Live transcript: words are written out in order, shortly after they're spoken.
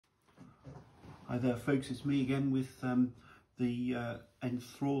Hi there folks, it's me again with the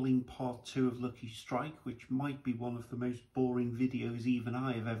enthralling part 2 of Lucky Strike, which might be one of the most boring videos even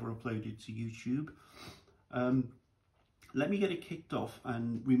I have ever uploaded to YouTube. Let me get it kicked off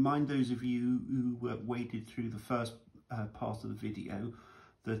and remind those of you who waded through the first part of the video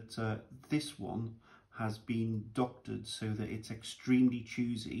that this one has been doctored so that it's extremely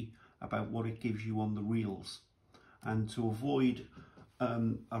choosy about what it gives you on the reels. And to avoid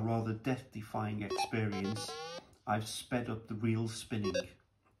a rather death-defying experience, I've sped up the reel spinning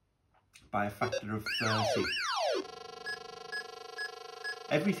by a factor of 30.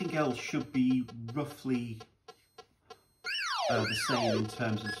 Everything else should be roughly the same in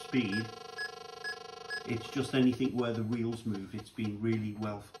terms of speed. It's just anything where the reels move, it's been really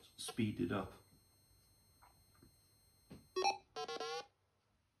well speeded up.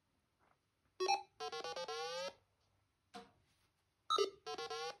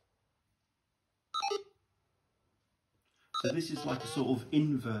 So this is like a sort of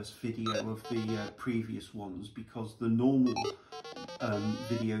inverse video of the previous ones, because the normal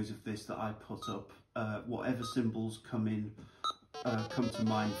videos of this that I put up, whatever symbols come to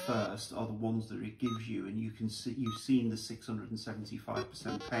mind first are the ones that it gives you, and you can see you've seen the 675%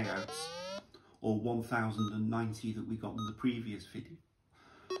 payouts or 1090 that we got in the previous video.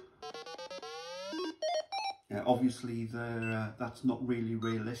 Obviously that's not really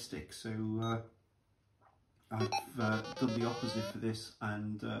realistic, so I've done the opposite for this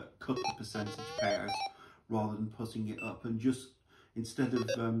and cut the percentage payout rather than putting it up, and just instead of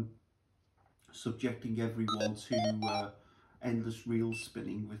subjecting everyone to endless reel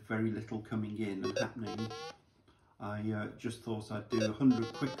spinning with very little coming in and happening, I just thought I'd do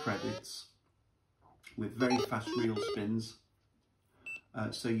 100 quick credits with very fast reel spins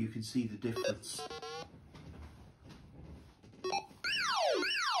so you can see the difference.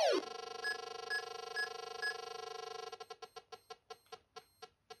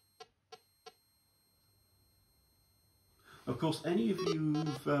 Of course, any of you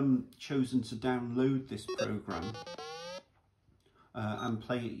who've chosen to download this program and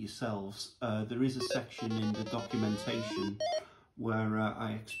play it yourselves, there is a section in the documentation where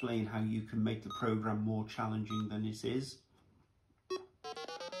I explain how you can make the program more challenging than it is.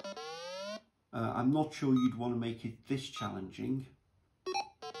 I'm not sure you'd want to make it this challenging,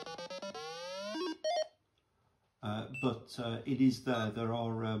 but it is there. There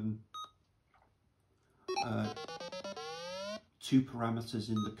are 2 parameters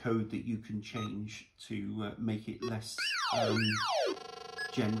in the code that you can change to make it less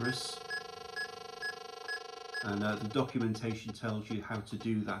generous, and the documentation tells you how to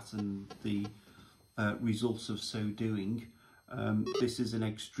do that and the results of so doing. This is an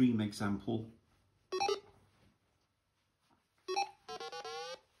extreme example,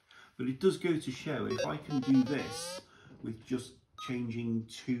 but it does go to show if I can do this with just changing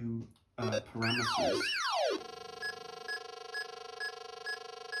 2 parameters,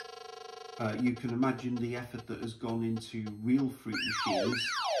 you can imagine the effort that has gone into real fruit machines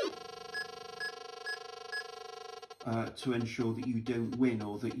to ensure that you don't win,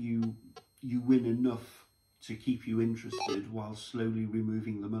 or that you win enough to keep you interested while slowly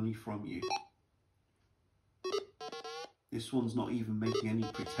removing the money from you. This one's not even making any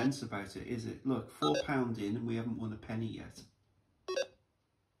pretense about it, is it? Look, £4 in and we haven't won a penny yet.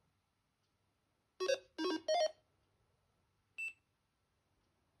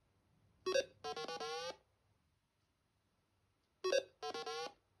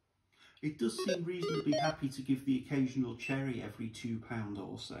 It does seem reasonably happy to give the occasional cherry every £2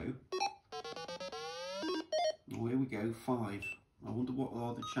 or so. Oh, here we go, 5. I wonder what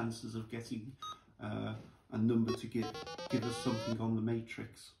are the chances of getting a number to give us something on the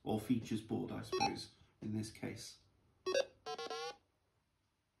matrix, or features board, I suppose, in this case.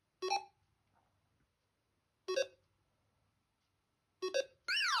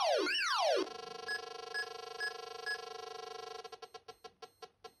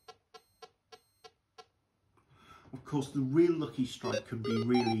 Of course, the real Lucky Strike can be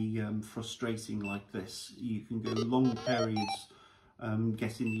really frustrating like this. You can go long periods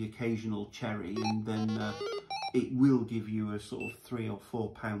getting the occasional cherry, and then it will give you a sort of £3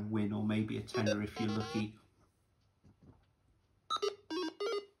 or £4 win, or maybe a tenner if you're lucky.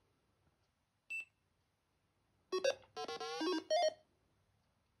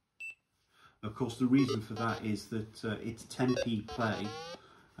 Of course, the reason for that is that it's 10p play,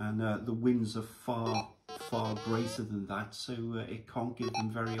 and the wins are far greater than that, so it can't give them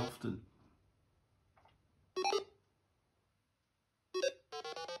very often.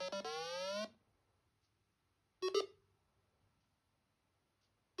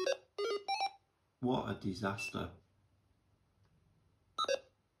 What a disaster.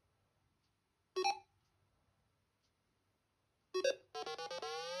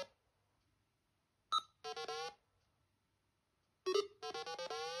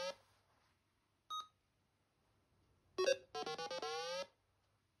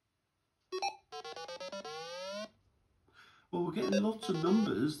 Well, we're getting lots of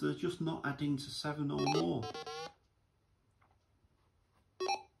numbers, they're just not adding to 7 or more.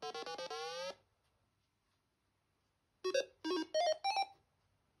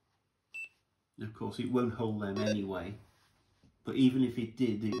 Of course, it won't hold them anyway. But even if it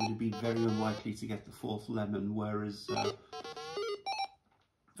did, it would be very unlikely to get the 4th lemon, whereas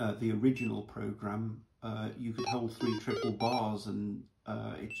the original program, you could hold 3 triple bars and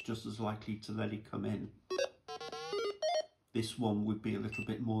it's just as likely to let it come in. This one would be a little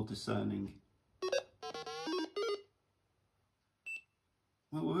bit more discerning.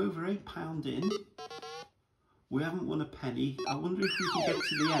 Well, we're over £8 in. We haven't won a penny. I wonder if we can get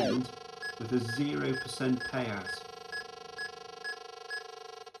to the end with a 0% payout.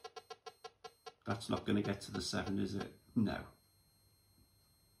 That's not going to get to the 7, is it? No.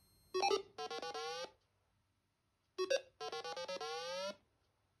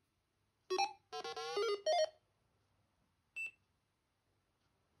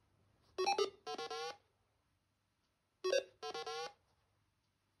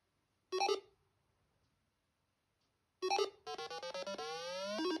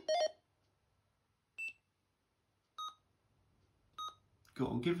 Go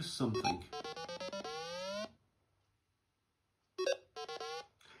on, give us something.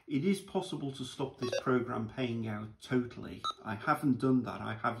 It is possible to stop this program paying out totally. I haven't done that.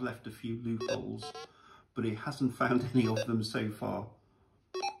 I have left a few loopholes, but it hasn't found any of them so far.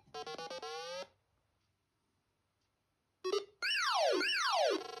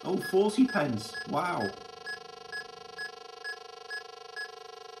 Oh, 40 pence. Wow.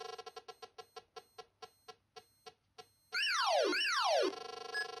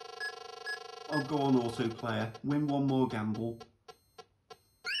 Oh, go on, autoplayer. Win one more gamble.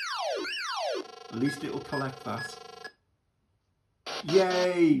 At least it'll collect that.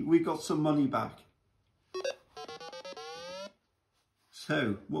 Yay! We got some money back.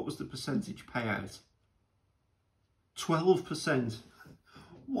 So, what was the percentage payout? 12%.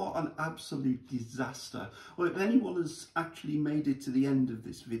 What an absolute disaster. Well, if anyone has actually made it to the end of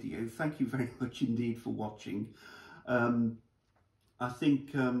this video, thank you very much indeed for watching. I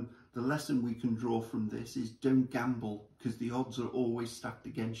think the lesson we can draw from this is don't gamble, because the odds are always stacked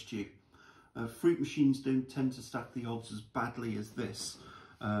against you. Fruit machines don't tend to stack the odds as badly as this,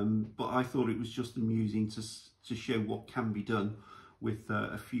 but I thought it was just amusing to show what can be done with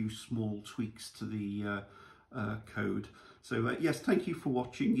a few small tweaks to the code. So yes, thank you for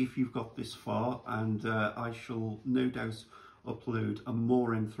watching if you've got this far, and I shall no doubt upload a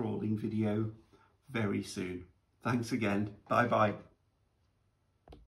more enthralling video very soon. Thanks again. Bye bye.